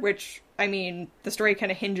better, which, the story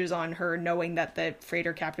kind of hinges on her knowing that the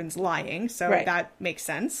freighter captain's lying, so that makes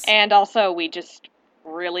sense. And also, we just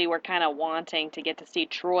really were kind of wanting to get to see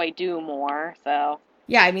Troy do more, so...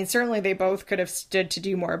 Yeah, certainly they both could have stood to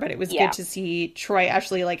do more, but it was good to see Troy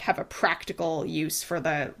actually, like, have a practical use for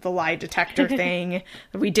the lie detector thing.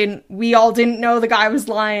 We all didn't know the guy was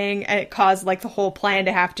lying, and it caused, like, the whole plan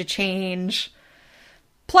to have to change.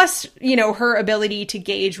 Plus, her ability to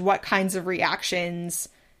gauge what kinds of reactions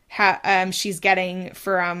she's getting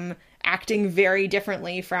from acting very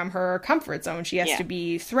differently from her comfort zone. She has to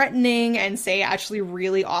be threatening and say actually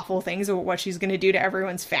really awful things about what she's going to do to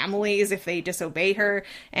everyone's families if they disobey her.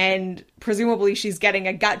 And presumably she's getting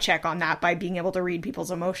a gut check on that by being able to read people's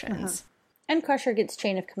emotions. And Crusher gets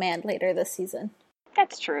chain of command later this season.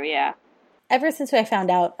 That's true, yeah. Ever since I found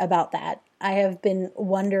out about that, I have been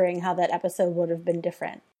wondering how that episode would have been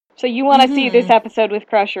different. So you want to see this episode with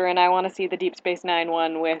Crusher, and I want to see the Deep Space Nine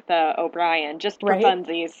one with O'Brien, just for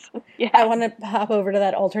funsies. Yeah. I want to hop over to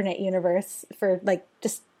that alternate universe for, like,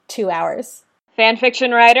 just 2 hours.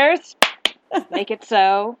 Fanfiction writers, make it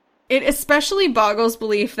so. It especially boggles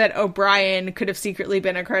belief that O'Brien could have secretly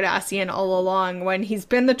been a Cardassian all along when he's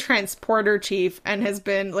been the transporter chief and has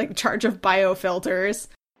been, like, in charge of biofilters.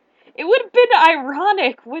 It would have been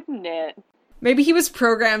ironic, wouldn't it? Maybe he was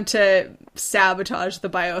programmed to sabotage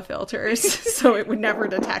the biofilters so it would never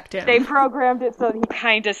detect him. They programmed it so he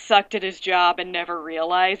kind of sucked at his job and never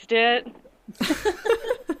realized it.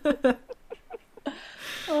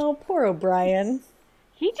 Oh, poor O'Brien.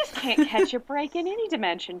 He just can't catch a break in any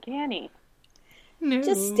dimension, can he? No.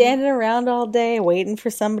 Just standing around all day waiting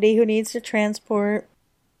for somebody who needs to transport.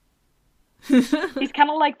 He's kind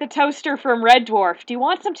of like the toaster from Red Dwarf. Do you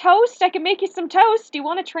want some toast? I can make you some toast. Do you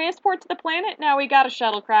want to transport to the planet? No, we got a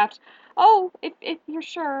shuttlecraft. Oh, if you're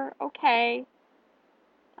sure. Okay.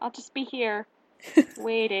 I'll just be here.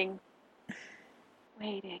 Waiting.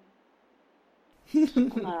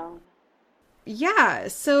 Alone. Yeah,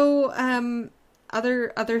 so,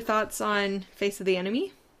 other thoughts on Face of the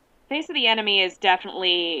Enemy? Face of the Enemy is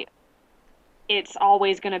definitely... It's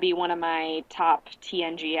always going to be one of my top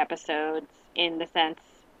TNG episodes in the sense,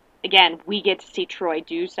 again, we get to see Troy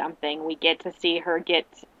do something. We get to see her get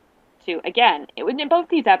to, again, in both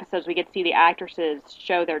these episodes, we get to see the actresses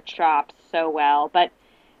show their chops so well. But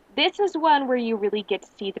this is one where you really get to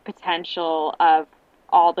see the potential of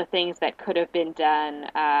all the things that could have been done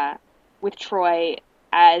with Troy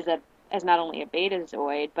as not only a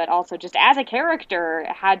Betazoid, but also just as a character,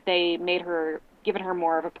 had they given her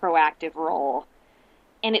more of a proactive role.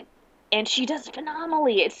 And and she does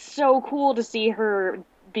phenomenally. It's so cool to see her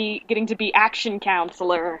getting to be action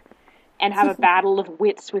counselor and have a battle of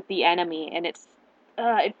wits with the enemy, and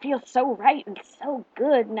it feels so right and so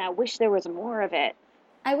good, and I wish there was more of it.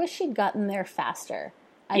 I wish she'd gotten there faster.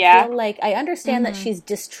 I Yeah. feel like I understand that she's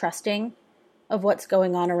distrusting of what's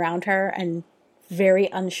going on around her and very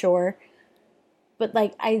unsure. But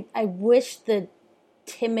like I wish the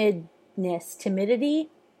timidity,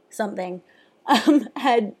 something,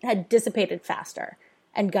 had dissipated faster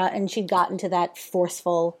and she'd gotten to that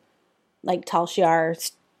forceful, like Tal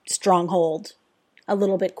Shiar stronghold a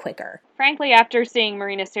little bit quicker. Frankly, after seeing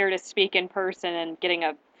Marina Sirtis speak in person and getting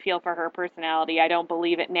a feel for her personality, I don't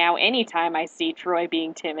believe it now anytime I see Troy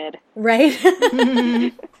being timid. Right?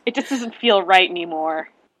 It just doesn't feel right anymore.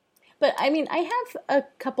 But I mean, I have a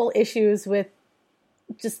couple issues with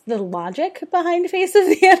just the logic behind Face of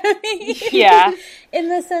the Enemy. Yeah. In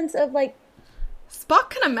the sense of like, Spock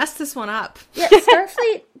kind of messed this one up. yeah,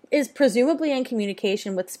 Starfleet is presumably in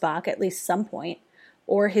communication with Spock at least some point,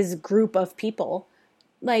 or his group of people.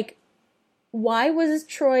 Like, why was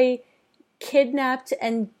Troy kidnapped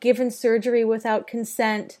and given surgery without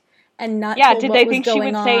consent and not told did what they was think she going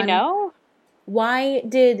would on? say no? Why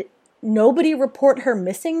did nobody report her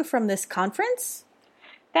missing from this conference?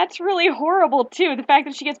 That's really horrible, too. The fact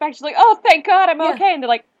that she gets back, she's like, oh, thank God, I'm okay. And they're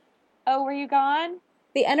like, oh, were you gone?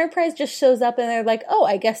 The Enterprise just shows up and they're like, oh,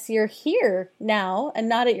 I guess you're here now and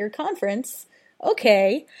not at your conference.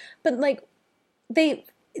 Okay. But, like, they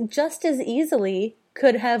just as easily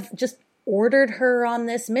could have just ordered her on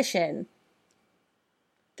this mission.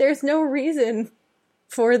 There's no reason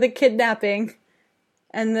for the kidnapping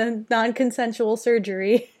and the non-consensual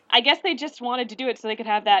surgery. I guess they just wanted to do it so they could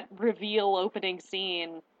have that reveal opening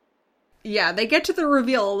scene. Yeah, they get to the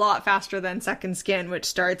reveal a lot faster than Second Skin, which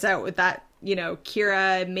starts out with that, you know,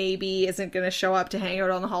 Kira maybe isn't going to show up to hang out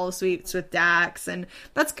on the holosuites with Dax, and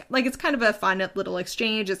that's, like, it's kind of a fun little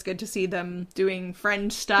exchange. It's good to see them doing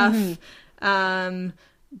friend stuff,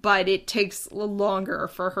 but it takes longer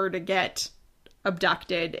for her to get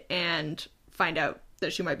abducted and find out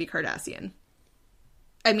that she might be Cardassian.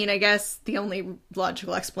 I mean, I guess the only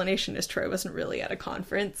logical explanation is Troy wasn't really at a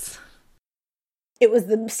conference. It was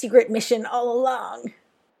the secret mission all along.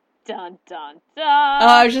 Dun, dun, dun. Oh,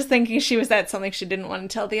 I was just thinking she was at something she didn't want to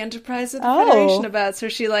tell the Enterprise or the Federation about. So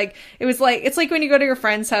she, like, it's like when you go to your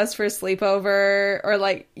friend's house for a sleepover, or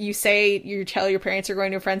like you tell your parents you're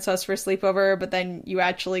going to a friend's house for a sleepover, but then you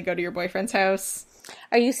actually go to your boyfriend's house.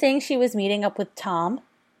 Are you saying she was meeting up with Tom?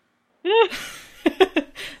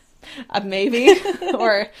 Maybe.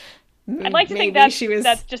 Or I'd like to think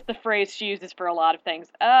that's just the phrase she uses for a lot of things.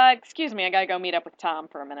 Excuse me, I gotta go meet up with Tom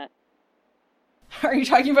for a minute. Are you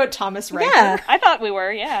talking about Thomas Riker? Yeah. I thought we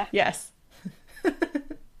were, yeah. Yes.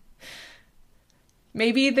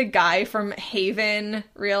 Maybe the guy from Haven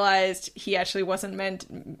realized he actually wasn't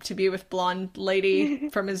meant to be with blonde lady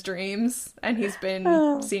from his dreams, and he's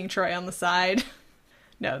been seeing Troy on the side.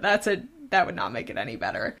 No, that would not make it any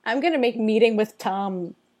better. I'm gonna make meeting with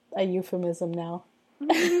Tom a euphemism now.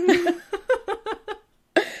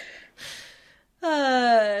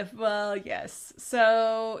 Well, yes.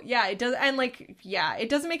 So, yeah, it does, and, like, yeah, it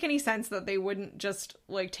doesn't make any sense that they wouldn't just,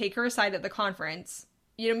 like, take her aside at the conference.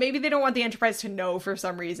 You know, maybe they don't want the Enterprise to know for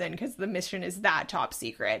some reason, because the mission is that top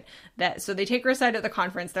secret. So they take her aside at the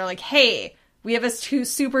conference, they're like, hey, we have a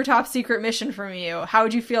super top secret mission from you. How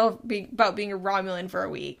would you feel about being a Romulan for a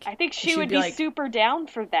week? I think she would be like, super down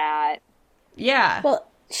for that. Yeah. Well,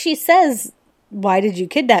 she says, why did you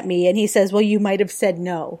kidnap me? And he says, well, you might have said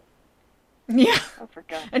no. Yeah. Oh, for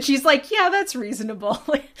God. And she's like, yeah, that's reasonable.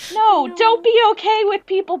 No, don't be okay with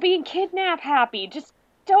people being kidnap happy. Just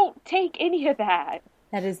don't take any of that.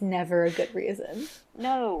 That is never a good reason.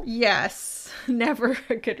 No. Yes. Never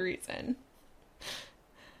a good reason.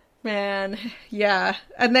 Man, yeah.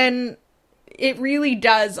 And then it really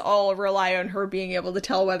does all rely on her being able to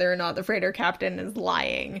tell whether or not the freighter captain is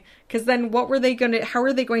lying. Because then how are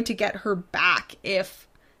they going to get her back if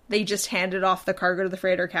they just handed off the cargo to the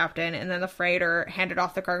freighter captain and then the freighter handed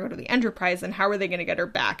off the cargo to the Enterprise? And how are they going to get her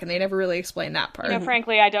back? And they never really explain that part. You know,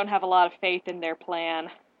 frankly, I don't have a lot of faith in their plan.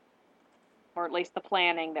 Or at least the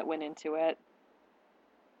planning that went into it.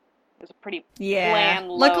 It was a pretty bland,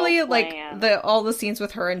 low Luckily, plan. like, all the scenes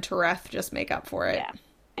with her and Tereth just make up for it. Yeah.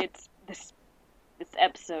 It's this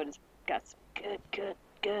episode has got some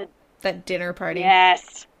good. That dinner party.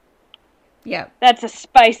 Yes. Yeah. That's a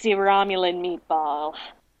spicy Romulan meatball.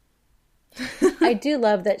 I do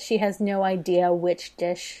love that she has no idea which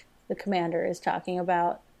dish the commander is talking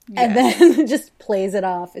about. Yes. And then just plays it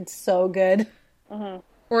off. It's so good. Mm-hmm.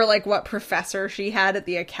 Or, like, what professor she had at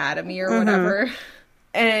the academy or whatever.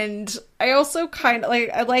 And I also kind of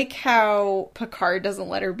I like how Picard doesn't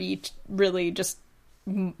let her be really just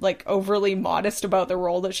like overly modest about the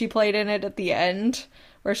role that she played in it at the end,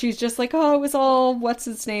 where she's just like, oh, it was all what's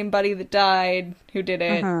his name buddy that died who did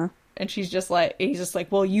it. And he's just like,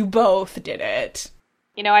 well, you both did it.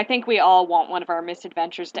 You know, I think we all want one of our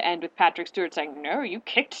misadventures to end with Patrick Stewart saying, no, you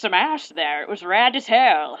kicked some ass there. It was rad as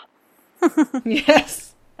hell.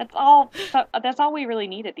 Yes. That's all we really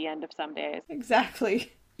need at the end of some days.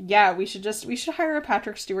 Exactly. Yeah, we should hire a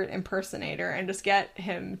Patrick Stewart impersonator and just get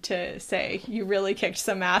him to say, you really kicked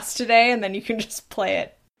some ass today, and then you can just play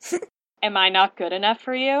it. Am I not good enough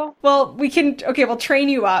for you? Well, we'll train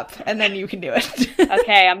you up, and then you can do it.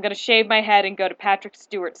 Okay, I'm gonna shave my head and go to Patrick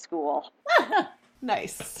Stewart school.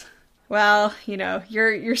 Nice. Well, you know,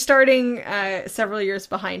 you're starting several years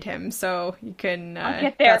behind him, so you can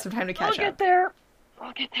got some time to catch up.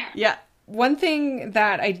 I'll get there. Yeah. One thing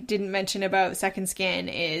that I didn't mention about Second Skin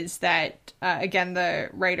is that, again, the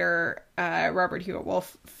writer, Robert Hewitt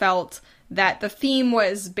Wolf, felt that the theme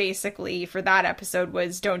was basically, for that episode,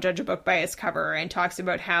 was don't judge a book by its cover, and talks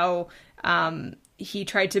about how he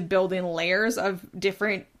tried to build in layers of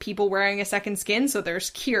different people wearing a second skin. So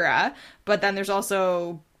there's Kira, but then there's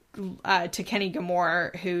also Tekeni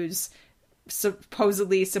Gamor, who's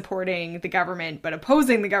supposedly supporting the government but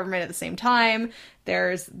opposing the government at the same time.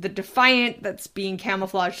 There's the Defiant that's being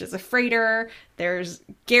camouflaged as a freighter. There's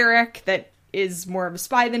Garrick that is more of a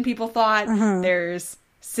spy than people thought. There's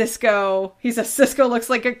Cisco. Cisco looks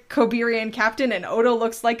like a Koberian captain, and Odo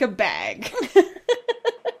looks like a bag.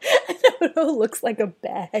 Odo looks like a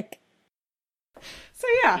bag. So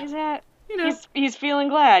yeah, he's feeling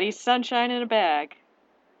glad. He's sunshine in a bag.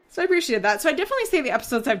 So I appreciate that. So I definitely say the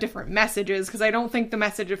episodes have different messages, because I don't think the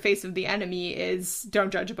message of Face of the Enemy is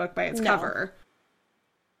don't judge a book by its cover.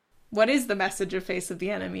 What is the message of Face of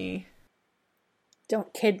the Enemy?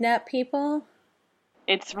 Don't kidnap people.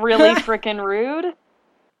 It's really frickin' rude.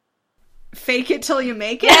 Fake it till you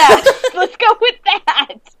make it? Yeah, let's go with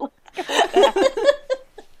that.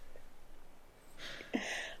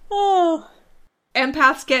 Oh.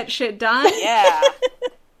 Empaths get shit done? Yeah.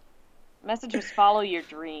 Message was follow your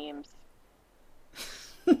dreams.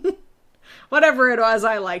 Whatever it was,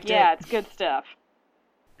 I liked it. Yeah, it's good stuff.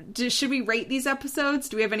 Should we rate these episodes?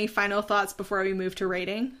 Do we have any final thoughts before we move to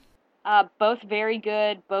rating? Both very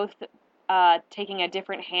good, both taking a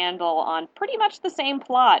different handle on pretty much the same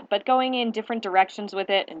plot, but going in different directions with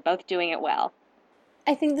it, and both doing it well.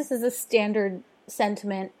 I think this is a standard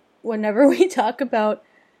sentiment whenever we talk about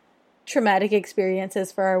traumatic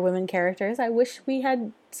experiences for our women characters. I wish we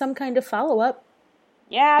had some kind of follow-up.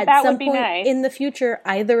 Yeah, that would be nice. In the future,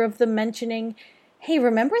 either of them mentioning, hey,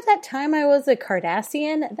 remember that time I was a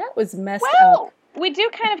Cardassian? That was messed up. We do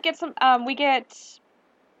kind of get some, we get,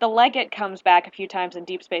 the Legate comes back a few times in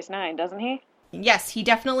Deep Space Nine, doesn't he? Yes, he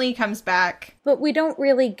definitely comes back. But we don't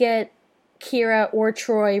really get Kira or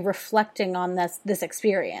Troy reflecting on this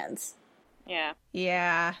experience. Yeah.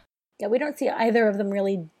 Yeah. Yeah, we don't see either of them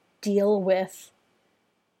really deal with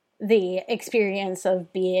the experience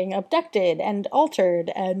of being abducted and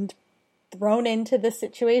altered and thrown into this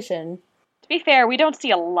situation. To be fair, we don't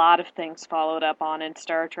see a lot of things followed up on in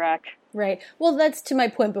Star Trek. Right. Well, that's to my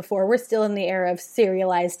point before. We're still in the era of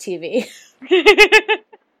serialized TV.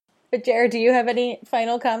 But Jared, do you have any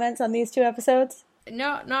final comments on these two episodes?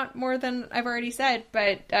 No, not more than I've already said,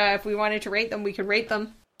 but if we wanted to rate them, we could rate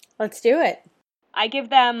them. Let's do it. I give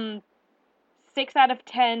them 6 out of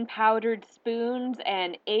 10 powdered spoons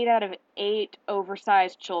and 8 out of 8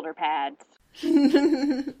 oversized shoulder pads.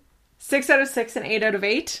 6 out of 6 and 8 out of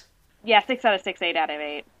 8? Yeah, 6 out of 6, 8 out of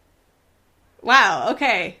 8. Wow,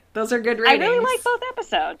 okay. Those are good ratings. I really like both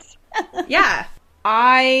episodes. Yeah.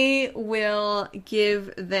 I will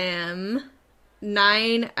give them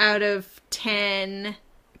 9 out of 10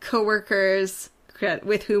 coworkers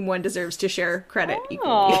with whom one deserves to share credit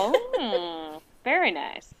equally. Very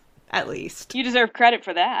nice. At least. You deserve credit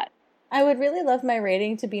for that. I would really love my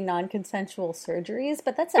rating to be non-consensual surgeries,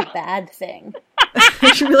 but that's a bad thing.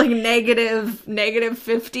 It should be like negative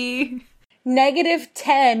 50. Negative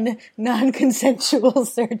 10 non-consensual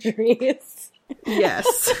surgeries.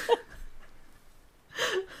 Yes.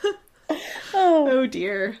 Oh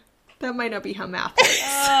dear. That might not be how math works.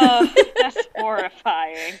 Oh, that's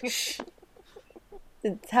horrifying.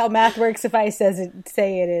 It's how math works if I say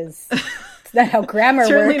it is. It's not how grammar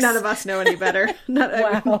Certainly works. None of us know any better.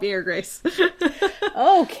 Not Wow. me or Grace.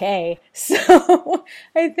 Okay, so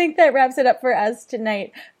I think that wraps it up for us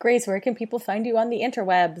tonight. Grace, where can people find you on the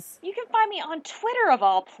interwebs? You can find me on Twitter, of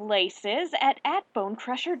all places, at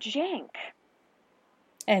BoneCrusherJank.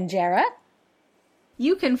 And Jarrah?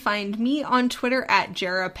 You can find me on Twitter at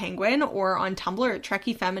JaraPenguin or on Tumblr at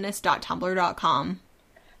TrekkieFeminist.tumblr.com.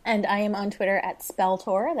 And I am on Twitter at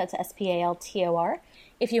Spaltor, that's Spaltor.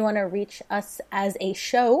 If you want to reach us as a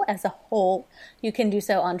show, as a whole, you can do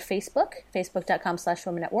so on Facebook,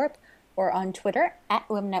 facebook.com/Women at Warp, or on Twitter at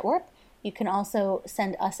Women at Warp. You can also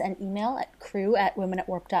send us an email at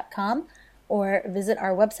crew@womenatwarp.com or visit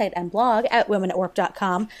our website and blog at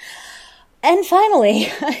womenatwarp.com. And finally,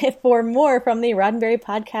 for more from the Roddenberry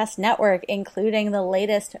Podcast Network, including the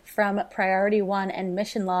latest from Priority One and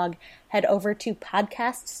Mission Log, head over to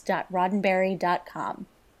podcasts.roddenberry.com.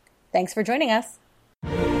 Thanks for joining us.